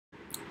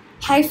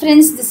Hi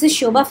friends, this is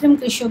Shobha from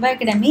Shobha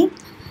Academy.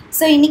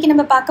 So இன்னைக்கு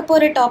நம்ம பார்க்க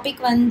போற டாபிக்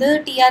வந்து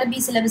TRB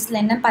சிலபஸ்ல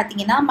என்ன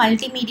பாத்தீங்கன்னா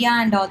multimedia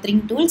and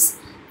authoring tools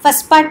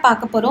first part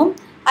பார்க்க போறோம்.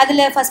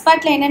 அதுல ஃபர்ஸ்ட்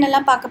பார்ட்ல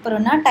என்னென்னலாம் பார்க்க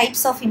போறோம்னா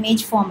டைப்ஸ் ஆஃப்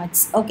இமேஜ்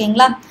ஃபார்மட்ஸ்.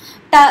 ஓகேங்களா?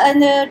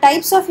 அந்த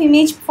டைப்ஸ் ஆஃப்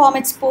இமேஜ்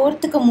ஃபார்மட்ஸ்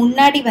போறதுக்கு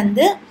முன்னாடி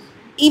வந்து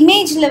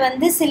இமேஜ்ல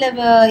வந்து சில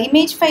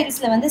இமேஜ்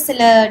ஃபைல்ஸ்ல வந்து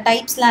சில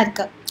டைப்ஸ்லாம்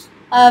இருக்கு.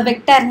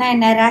 வெக்டர்னா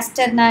என்ன,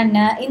 ராஸ்டர்னா என்ன,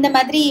 இந்த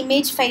மாதிரி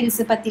இமேஜ் ஃபைல்ஸ்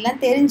பத்திலாம்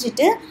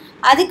தெரிஞ்சிட்டு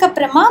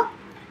அதுக்கப்புறமா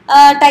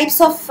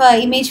டைப்ஸ் ஆஃப்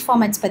இமேஜ்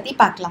ஃபார்மட்ஸ் பற்றி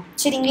பார்க்கலாம்.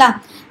 சரிங்களா?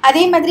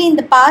 அதே மாதிரி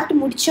இந்த பார்ட்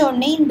முடித்த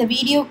உடனே இந்த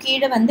வீடியோ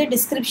கீழே வந்து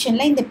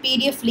டிஸ்கிரிப்ஷனில் இந்த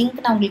பிடிஎஃப் லிங்க்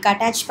நான் உங்களுக்கு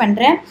அட்டாச்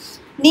பண்ணுறேன்.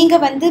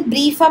 நீங்கள் வந்து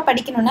ப்ரீஃபாக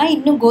படிக்கணுன்னா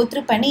இன்னும்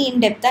கோத்ரூ பண்ணி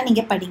இன்டெப்த்தாக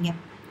நீங்கள் படிங்க.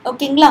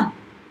 ஓகேங்களா?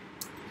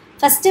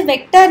 ஃபஸ்ட்டு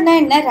வெக்டர்னா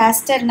என்ன,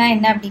 ராஸ்டர்னா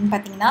என்ன அப்படின்னு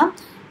பார்த்தீங்கன்னா,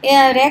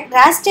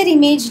 ராஸ்டர்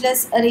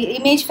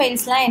இமேஜ்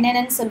ஃபைல்ஸ்லாம்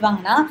என்னென்னு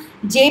சொல்லுவாங்கன்னா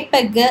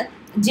ஜேபெக்,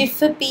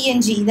 ஜிஃப்,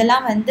 பிஎன்ஜி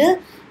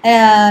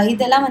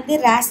இதெல்லாம் வந்து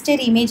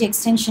ராஸ்டர் இமேஜ்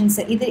எக்ஸ்டென்ஷன்ஸ்.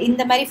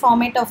 இந்த மாதிரி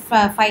ஃபார்மேட் ஆஃப்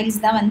ஃபைல்ஸ்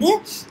தான் வந்து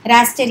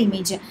ராஸ்டர்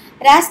இமேஜ்.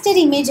 ராஸ்டர்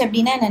இமேஜ்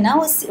அப்படின்னா என்னென்னா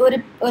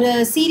ஒரு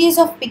சீரீஸ்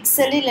ஆஃப்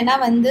பிக்சல் இல்லைனா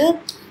வந்து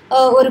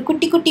ஒரு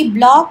குட்டி குட்டி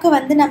பிளாக்கை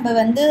வந்து நம்ம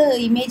வந்து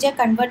இமேஜாக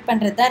கன்வெர்ட்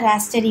பண்ணுறது தான்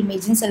ராஸ்டர்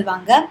இமேஜ்னு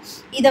சொல்லுவாங்க.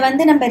 இதை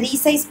வந்து நம்ம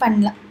ரீசைஸ்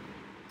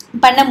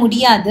பண்ண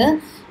முடியாது.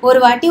 ஒரு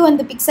வாட்டி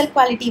வந்து பிக்சல்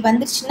குவாலிட்டி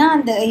வந்துருச்சுன்னா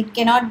அந்த it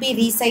cannot be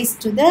resized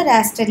to the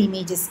raster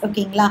images.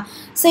 ஓகேங்களா?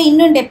 ஸோ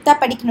இன்னும் டெப்த்தாக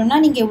படிக்கணும்னா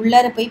நீங்கள்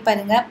உள்ளார போய்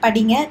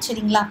படிங்க.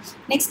 சரிங்களா?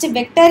 நெக்ஸ்ட்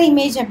வெக்டர்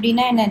இமேஜ்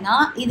அப்படின்னா என்னென்னா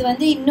இது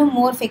வந்து இன்னும்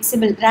மோர்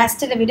ஃப்ளெக்சிபிள்,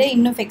 ராஸ்டரை விட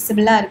இன்னும்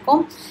ஃப்ளெக்சிபிளாக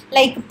இருக்கும்.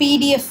 லைக்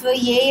பிடிஎஃப்,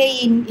 ஏஐ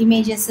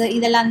இமேஜஸ்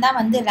இதெல்லாம் தான்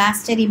வந்து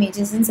ராஸ்டர்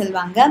இமேஜஸ்ன்னு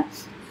சொல்லுவாங்க.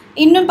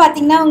 இன்னும்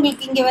பார்த்தீங்கன்னா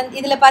உங்களுக்கு இங்கே வந்து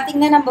இதில்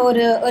பார்த்தீங்கன்னா நம்ம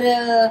ஒரு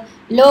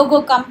லோகோ,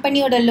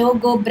 கம்பெனியோட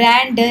லோகோ,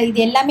 பிராண்டு இது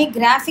எல்லாமே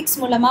கிராஃபிக்ஸ்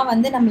மூலமாக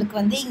வந்து நம்மளுக்கு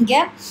வந்து இங்கே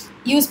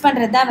யூஸ்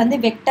பண்ணுறது தான் வந்து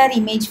வெக்டார்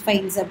இமேஜ்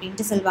ஃபைல்ஸ்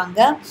அப்படின்ட்டு சொல்லுவாங்க.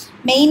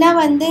 மெயினாக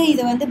வந்து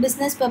இது வந்து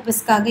பிஸ்னஸ்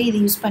பர்பஸ்க்காக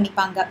இது யூஸ்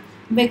பண்ணிப்பாங்க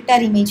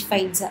வெக்டார் இமேஜ்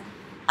ஃபைல்ஸை.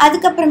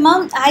 அதுக்கப்புறமா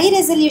ஹை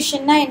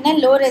ரெசல்யூஷன்னா என்ன,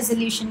 லோ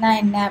ரெசல்யூஷன்னா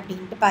என்ன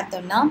அப்படின்ட்டு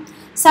பார்த்தோம்னா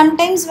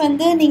சம்டைம்ஸ்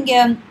வந்து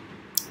நீங்கள்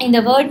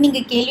இந்த வேர்ட்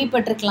நீங்கள்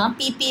கேள்விப்பட்டிருக்கலாம்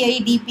பிபிஐ,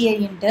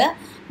 டிபிஐன்ட்டு.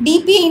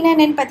 டிபிஐனா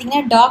என்னென்னு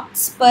பார்த்தீங்கன்னா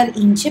டாட்ஸ் பர்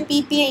இன்ச்சு,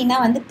 பிபிஐனா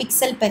வந்து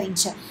பிக்சல் பர்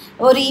இன்ச்சு.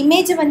 ஒரு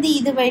இமேஜை வந்து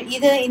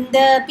இந்த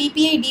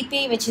பிபிஐ,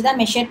 டிபிஐ வச்சு தான்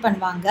மெஷர்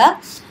பண்ணுவாங்க.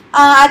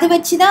 அது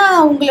வச்சு தான்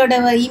உங்களோட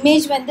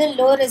இமேஜ் வந்து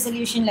லோ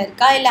ரெசல்யூஷனில்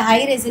இருக்கா இல்லை ஹை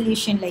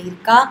ரெசல்யூஷனில்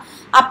இருக்கா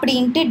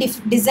அப்படின்ட்டு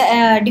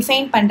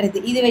டிஃபைன் பண்ணுறது.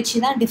 இது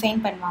வச்சு தான்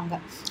டிஃபைன் பண்ணுவாங்க.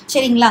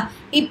 சரிங்களா?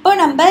 இப்போ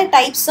நம்ம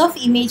டைப்ஸ் ஆஃப்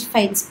இமேஜ்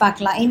ஃபைல்ஸ்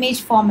பார்க்கலாம்.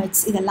 இமேஜ்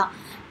ஃபார்மேட்ஸ் இதெல்லாம்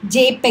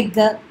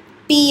JPEG,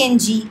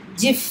 PNG,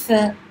 GIF,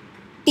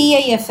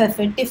 DIFF,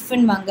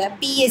 டிஃப்னுவாங்க,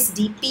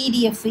 BST,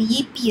 PDF,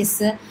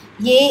 EPS,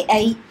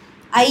 AI,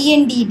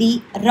 ஐஎன்டிடி,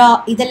 ரா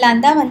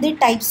இதெல்லாம் தான் வந்து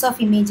டைப்ஸ்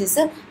ஆஃப் இமேஜஸ்.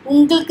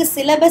 உங்களுக்கு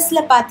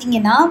சிலபஸில்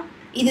பார்த்தீங்கன்னா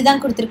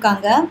இதுதான்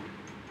கொடுத்துருக்காங்க.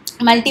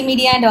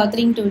 Multimedia and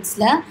authoring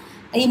டூல்ஸில்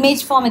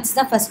image formats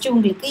தான் ஃபஸ்ட்டு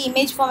உங்களுக்கு.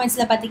 இமேஜ்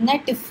ஃபார்மேட்ஸில் பார்த்தீங்கன்னா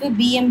டிஃப்,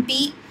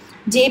 பிஎம்பி,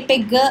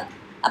 ஜேபெக்,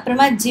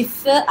 அப்புறமா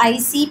ஜிஃப்,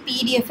 ஐசி,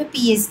 பிடிஎஃப்,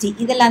 பிஎஸ்டி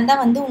இதெல்லாம் தான்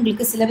வந்து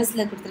உங்களுக்கு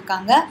சிலபஸில்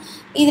கொடுத்துருக்காங்க.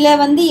 இதில்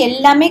வந்து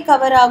எல்லாமே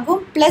கவர் ஆகும்,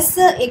 ப்ளஸ்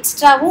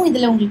எக்ஸ்ட்ராவும்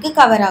இதில் உங்களுக்கு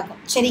கவர் ஆகும்.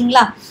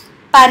 சரிங்களா?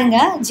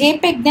 பாருங்கள்,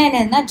 ஜேபெக் தான்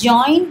என்னென்னா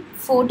ஜாயிண்ட்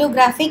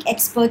ஃபோட்டோகிராஃபிக்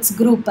எக்ஸ்பர்ட்ஸ்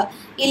குரூப்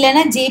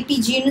இல்லைன்னா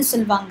ஜேபிஜின்னு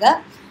சொல்லுவாங்க.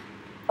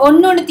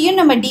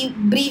 ஒன்னொன்றுத்தையும் நம்ம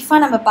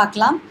ப்ரீஃபாக நம்ம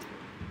பார்க்கலாம்.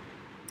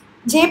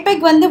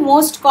 ஜேபெக் வந்து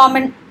மோஸ்ட்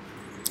காமன்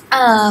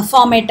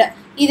ஃபார்மேட்டு.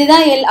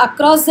 இதுதான்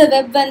அக்ராஸ் த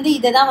வெப் வந்து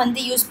இதை தான்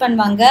வந்து யூஸ்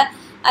பண்ணுவாங்க.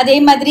 அதே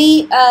மாதிரி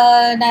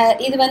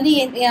இது வந்து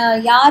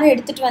யார்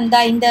எடுத்துகிட்டு வந்தா,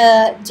 இந்த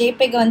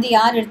ஜேபெக் வந்து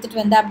யார்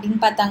எடுத்துகிட்டு வந்தா அப்படின்னு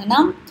பார்த்தாங்கன்னா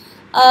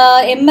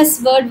எம்எஸ்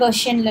வேர்ட்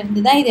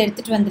வெர்ஷன்லேருந்து தான் இதை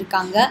எடுத்துகிட்டு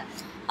வந்திருக்காங்க.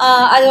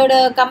 அதோட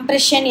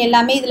கம்ப்ரெஷன்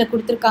எல்லாமே இதில்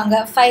கொடுத்துருக்காங்க.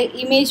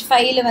 இமேஜ்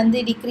ஃபைலை வந்து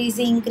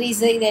டிக்ரீஸு,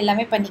 இன்க்ரீஸு இது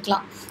எல்லாமே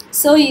பண்ணிக்கலாம்.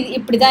 ஸோ இது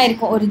இப்படி தான்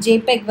இருக்கும். ஒரு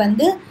ஜேபெக்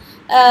வந்து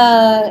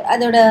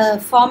அதோட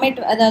ஃபார்மேட்,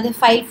 அதாவது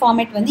ஃபைல்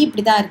ஃபார்மேட் வந்து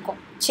இப்படி தான் இருக்கும்.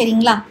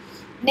 சரிங்களா?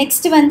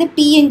 நெக்ஸ்ட்டு வந்து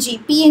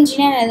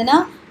பிஎன்ஜினா என்னதுன்னா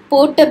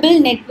போர்ட்டபிள்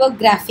நெட்வொர்க்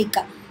கிராஃபிக்.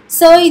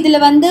 ஸோ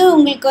இதில் வந்து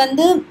உங்களுக்கு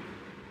வந்து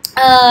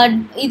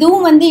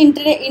இதுவும் வந்து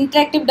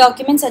interactive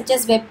documents such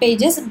as web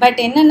pages. But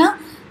என்னென்னா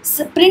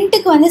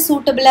பிரிண்ட்டுக்கு வந்து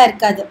சூட்டபிளாக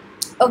இருக்காது.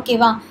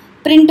 ஓகேவா?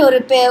 பிரிண்ட்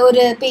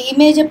ஒரு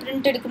இமேஜை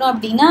பிரிண்ட் எடுக்கணும்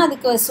அப்படின்னா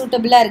அதுக்கு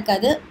சூட்டபிளாக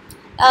இருக்காது.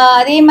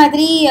 அதே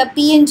மாதிரி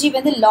பிஎன்ஜி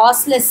வந்து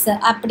லாஸ்லெஸ்.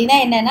 அப்படின்னா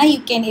என்னென்னா you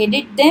can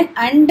edit them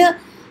and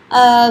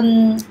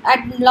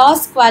at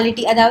loss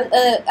quality.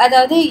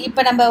 அதாவது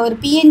இப்போ நம்ம ஒரு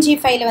பிஎன்ஜி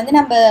ஃபைலை வந்து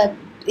நம்ம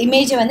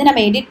இமேஜை வந்து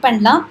நம்ம எடிட்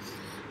பண்ணலாம்.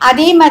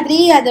 அதே மாதிரி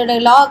அதோட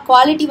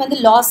குவாலிட்டி வந்து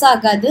லாஸ்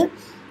ஆகாது.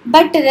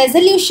 பட்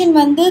ரெசல்யூஷன்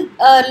வந்து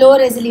லோ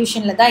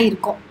ரெசல்யூஷனில் தான்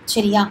இருக்கும்.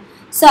 சரியா?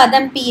 ஸோ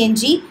அதான்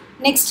பிஎன்ஜி.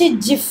 நெக்ஸ்ட்டு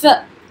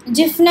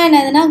ஜிஃப்னா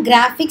என்னதுன்னா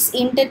கிராஃபிக்ஸ்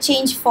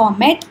இன்டர்சேஞ்ச்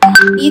ஃபார்மேட்.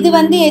 இது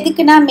வந்து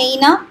எதுக்குன்னா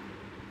மெயினாக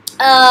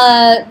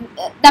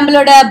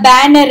நம்மளோட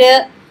பேனரு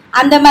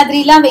அந்த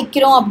மாதிரிலாம்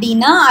வைக்கிறோம்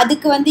அப்படின்னா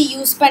அதுக்கு வந்து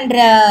யூஸ் பண்ணுற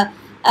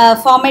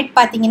ஃபார்மேட்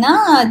பார்த்தீங்கன்னா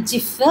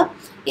ஜிஃப்.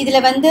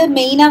 இதில் வந்து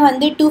மெயினாக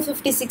வந்து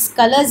 256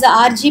 கலர்ஸ்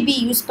ஆர்ஜிபி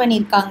யூஸ்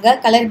பண்ணியிருக்காங்க.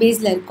 கலர்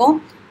பேஸில் இருக்கும்.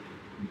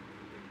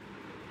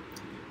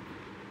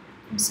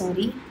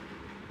 சாரி,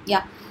 யா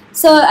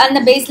ஸோ அந்த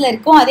பேஸில்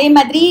இருக்கும். அதே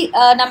மாதிரி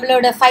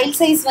நம்மளோட ஃபைல்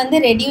சைஸ் வந்து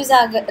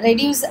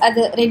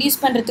ரெடியூஸ்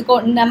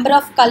பண்ணுறதுக்கும் நம்பர்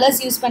ஆஃப்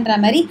கலர்ஸ் யூஸ் பண்ணுற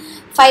மாதிரி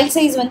ஃபைல்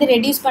சைஸ் வந்து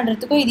ரெடியூஸ்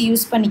பண்ணுறதுக்கும் இது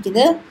யூஸ்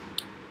பண்ணிக்குது.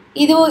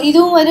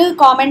 இதுவும் ஒரு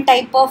common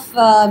type of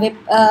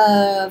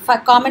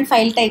common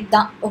file type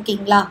தான்.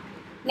 ஓகேங்களா.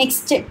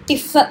 நெக்ஸ்ட்டு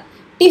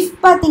டிஃப்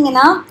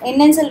பார்த்தீங்கன்னா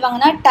என்னன்னு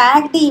சொல்லுவாங்கன்னா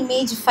டேக்டு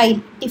இமேஜ் ஃபைல்.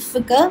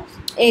 டிஃப்க்கு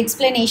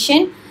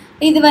எக்ஸ்பிளனேஷன்,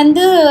 இது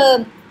வந்து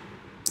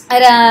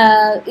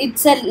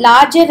it's a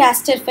larger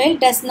raster file,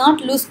 does not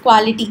loose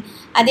quality.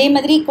 அதே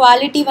மாதிரி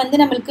குவாலிட்டி வந்து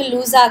நம்மளுக்கு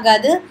லூஸ்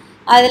ஆகாது,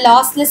 அது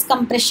லாஸ்லெஸ்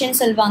கம்ப்ரெஷன்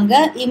சொல்லுவாங்க.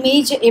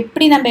 இமேஜ்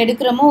எப்படி நம்ம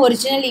எடுக்கிறோமோ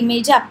ஒரிஜினல்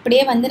இமேஜ்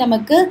அப்படியே வந்து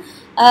நமக்கு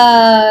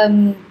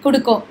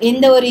கொடுக்கும்.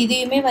 எந்த ஒரு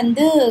இதையுமே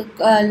வந்து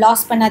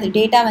லாஸ் பண்ணாது,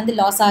 டேட்டா வந்து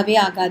லாஸ் ஆகவே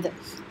ஆகாது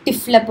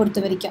டிஃப்பில் பொறுத்த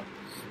வரைக்கும்.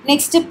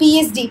 Next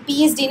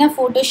பிஎஸ்டினா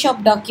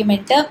Photoshop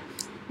document.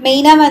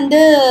 மெயினாக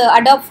வந்து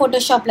அடாப்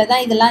ஃபோட்டோஷாப்பில்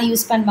தான் இதெல்லாம்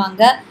யூஸ்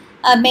பண்ணுவாங்க.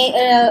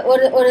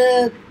 ஒரு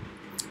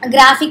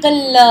கிராஃபிக்கல்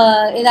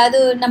ஏதாவது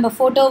நம்ம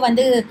ஃபோட்டோ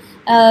வந்து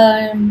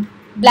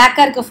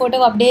பிளாக்காக இருக்க ஃபோட்டோ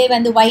அப்படியே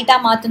வந்து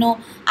ஒயிட்டாக மாற்றணும்,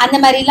 அந்த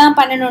மாதிரிலாம்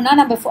பண்ணணுன்னா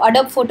நம்ம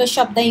அடாப்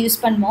ஃபோட்டோஷாப் தான்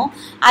யூஸ் பண்ணுவோம்.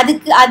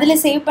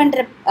 அதில் சேவ்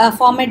பண்ணுற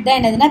ஃபார்மேட் தான்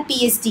என்னதுன்னா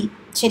பிஎஸ்டி.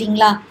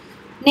 சரிங்களா.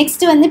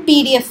 நெக்ஸ்ட்டு வந்து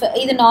பிடிஎஃப்.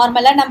 இது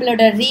நார்மலாக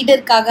நம்மளோட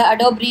ரீடருக்காக,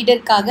 அடாப்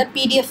ரீடருக்காக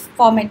பிடிஎஃப்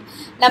ஃபார்மேட்.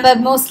 நம்ம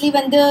மோஸ்ட்லி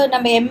வந்து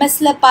நம்ம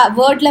எம்எஸ்சில்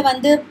வேர்டில்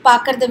வந்து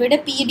பார்க்குறத விட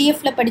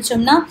பிடிஎஃப்பில்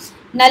படித்தோம்னா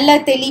நல்ல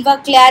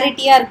தெளிவாக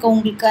கிளாரிட்டியாக இருக்கும்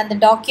உங்களுக்கு அந்த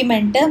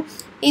டாக்குமெண்ட்டு.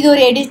 இது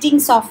ஒரு எடிட்டிங்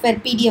சாஃப்ட்வேர்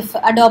பிடிஎஃப்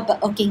அடாப்.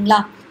 ஓகேங்களா.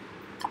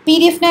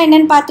 பிடிஎஃப்னா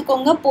என்னென்னு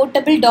பார்த்துக்கோங்க,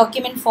 போர்ட்டபிள்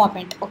டாக்குமெண்ட்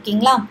ஃபார்மேட்.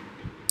 ஓகேங்களா.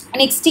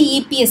 Next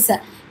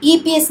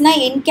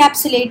இபிஎஸ்னால்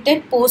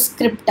encapsulated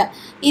PostScript.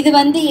 இது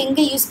வந்து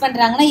எங்கே யூஸ்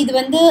பண்ணுறாங்கன்னா, இது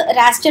வந்து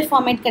ராஸ்டர்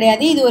ஃபார்மேட்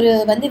கிடையாது, இது ஒரு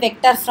வந்து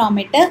வெக்டார்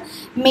ஃபார்மேட்டு.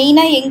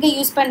 மெயினாக எங்கே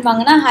யூஸ்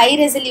பண்ணுவாங்கன்னா ஹை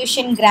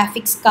ரெசல்யூஷன்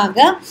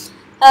கிராஃபிக்ஸ்க்காக.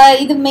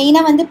 இது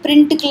மெயினாக வந்து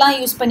பிரிண்ட்டுக்கெலாம்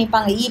யூஸ்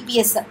பண்ணிப்பாங்க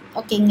இபிஎஸ்.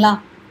 ஓகேங்களா.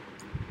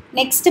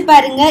 நெக்ஸ்ட்டு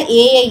பாருங்கள்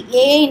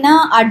ஏஐனா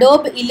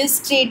அடோப்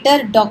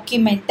இல்லுஸ்ட்ரேட்டர்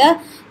டாக்குமெண்ட்டு.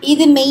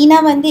 இது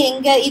மெயினாக வந்து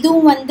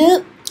இதுவும் வந்து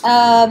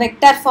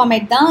வெக்டார்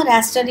ஃபார்மேட் தான்,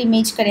 ராஸ்டர்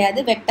இமேஜ் கிடையாது,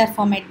 வெக்டார்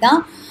ஃபார்மேட் தான்.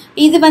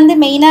 இது வந்து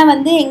மெயினாக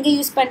வந்து எங்கே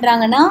யூஸ்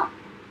பண்ணுறாங்கன்னா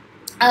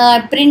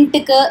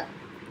பிரிண்ட்டுக்கு,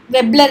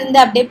 வெப்லேருந்து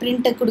அப்படியே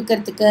பிரிண்ட்டு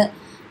கொடுக்கறதுக்கு,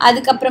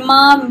 அதுக்கப்புறமா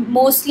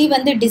மோஸ்ட்லி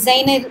வந்து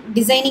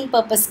டிசைனிங்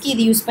பர்பஸ்க்கு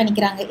இது யூஸ்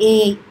பண்ணிக்கிறாங்க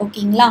ஏஐ.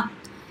 ஓகேங்களா.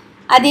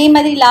 அதே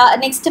மாதிரி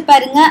நெக்ஸ்ட்டு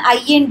பாருங்கள்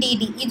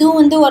ஐஎன்டிடி. இதுவும்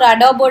வந்து ஒரு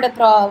அடோபோட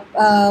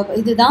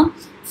இதுதான்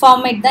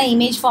ஃபார்மேட் தான்,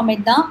 இமேஜ்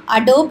ஃபார்மேட் தான்,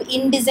 அடோப்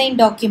இன்டிசைன்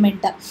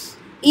டாக்குமெண்ட்டு.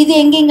 இது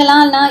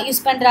எங்கெங்கெல்லாம்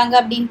யூஸ் பண்ணுறாங்க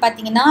அப்படின்னு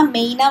பார்த்தீங்கன்னா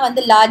மெயினாக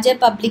வந்து larger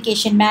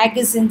publication,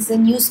 magazines,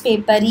 news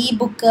paper,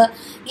 இபுக்கு,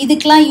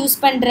 இதுக்கெலாம் யூஸ்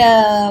பண்ணுற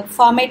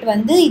ஃபார்மேட்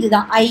வந்து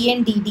இதுதான்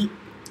ஐஎன்டிடி.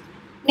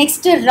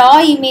 நெக்ஸ்ட்டு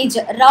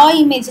ரா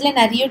இமேஜில்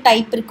நிறைய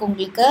டைப் இருக்குது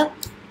உங்களுக்கு.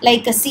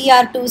 லைக்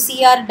CR2,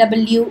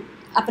 CRW,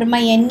 அப்புறமா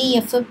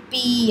NEF,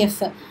 PEF.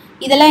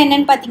 இதெல்லாம்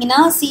என்னென்னு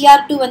பார்த்தீங்கன்னா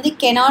CR2 வந்து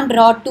கெனான்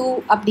ரா 2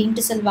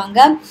 அப்படின்ட்டு சொல்லுவாங்க.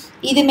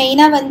 இது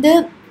மெயினாக வந்து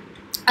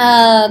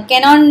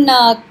கெனான்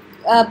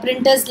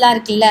பிரிண்டர்ஸ்லாம்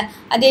இருக்குல்ல,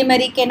 அதே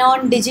மாதிரி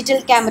கெனான்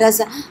டிஜிட்டல்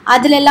கேமராஸ்,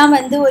 அதிலெல்லாம்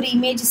வந்து ஒரு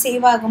இமேஜ்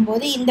சேவ்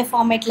ஆகும்போது இந்த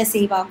ஃபார்மேட்டில்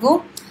சேவ் ஆகும்.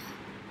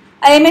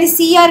 அதேமாதிரி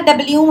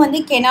CRW வந்து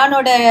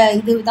கெனானோட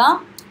இது தான்,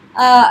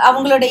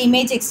 அவங்களோட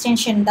இமேஜ்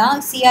எக்ஸ்டென்ஷன்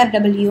தான்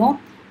CRW.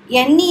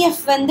 NEF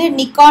வந்து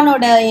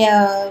நிக்கானோட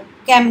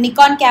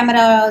நிக்கான்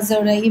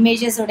கேமராஸோட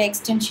இமேஜஸோட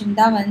எக்ஸ்டென்ஷன்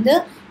தான் வந்து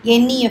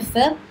NEF.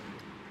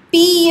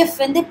 PEF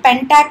வந்து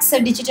பென்டாக்ஸ்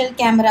டிஜிட்டல்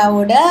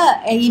கேமராவோட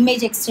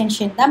இமேஜ்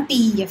எக்ஸ்டென்ஷன் தான்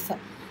PEF.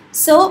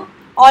 ஸோ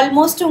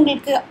ஆல்மோஸ்ட்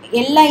உங்களுக்கு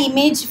எல்லா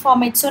இமேஜ்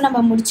ஃபார்மேட்ஸும் நம்ம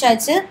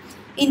முடிச்சாச்சு.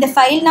 இந்த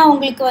ஃபைல் நான்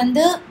உங்களுக்கு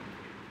வந்து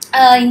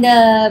இந்த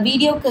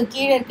வீடியோக்கு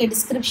கீழே இருக்க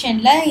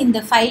டிஸ்கிரிப்ஷனில் இந்த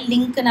ஃபைல்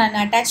லிங்க் நான்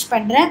அட்டாச்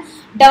பண்ணுறேன்.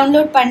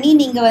 டவுன்லோட் பண்ணி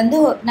நீங்கள் வந்து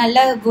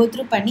நல்லா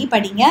கோத்ரூ பண்ணி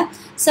படிங்க.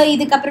 ஸோ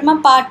இதுக்கப்புறமா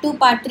பார்ட் 2,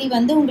 பார்ட் 3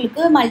 வந்து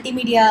உங்களுக்கு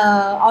மல்டிமீடியா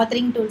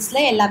ஆத்தரிங்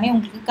டூல்ஸில் எல்லாமே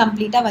உங்களுக்கு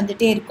கம்ப்ளீட்டாக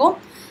வந்துகிட்டே இருக்கும்.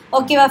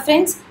 ஓகேவா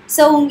ஃப்ரெண்ட்ஸ்.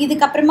 ஸோ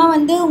இதுக்கப்புறமா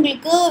வந்து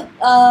உங்களுக்கு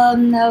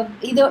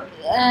இது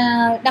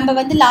நம்ம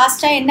வந்து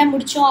லாஸ்ட்டாக என்ன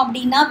முடித்தோம்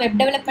அப்படின்னா வெப்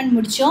டெவலப்மெண்ட்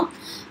முடித்தோம்.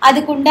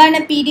 அதுக்கு உண்டான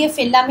PDF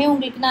எல்லாமே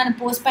உங்களுக்கு நான்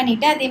போஸ்ட்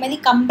பண்ணிவிட்டேன். அதே மாதிரி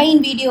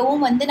கம்பைன்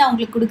வீடியோவும் வந்து நான்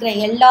உங்களுக்கு கொடுக்குறேன்.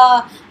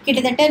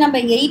 கிட்டத்தட்ட நம்ம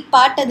 8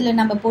 பார்ட் அதில்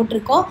நம்ம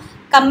போட்டிருக்கோம்.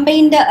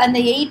 கம்பைன்டு அந்த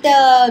 8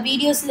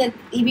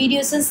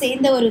 வீடியோஸும்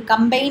சேர்ந்த ஒரு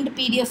கம்பைன்டு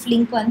PDF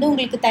லிங்க் வந்து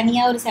உங்களுக்கு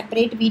தனியாக ஒரு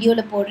செப்பரேட்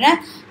வீடியோவில் போடுறேன்.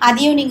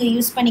 அதையும் நீங்கள்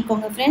யூஸ்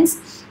பண்ணிக்கோங்க ஃப்ரெண்ட்ஸ்.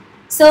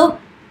 ஸோ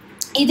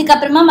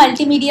இதுக்கப்புறமா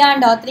மல்டிமீடியா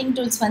அண்ட் ஆத்தரிங்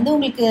டூல்ஸ் வந்து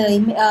உங்களுக்கு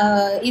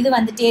இது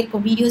வந்துகிட்டே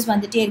இருக்கும், வீடியோஸ்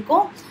வந்துகிட்டே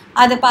இருக்கும்.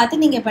 அதை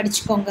பார்த்து நீங்கள்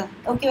படிச்சுக்கோங்க.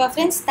 ஓகேவா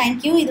ஃப்ரெண்ட்ஸ்.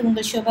 தேங்க்யூ. இது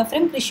உங்கள் Shobha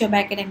from Chris Shobha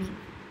academy.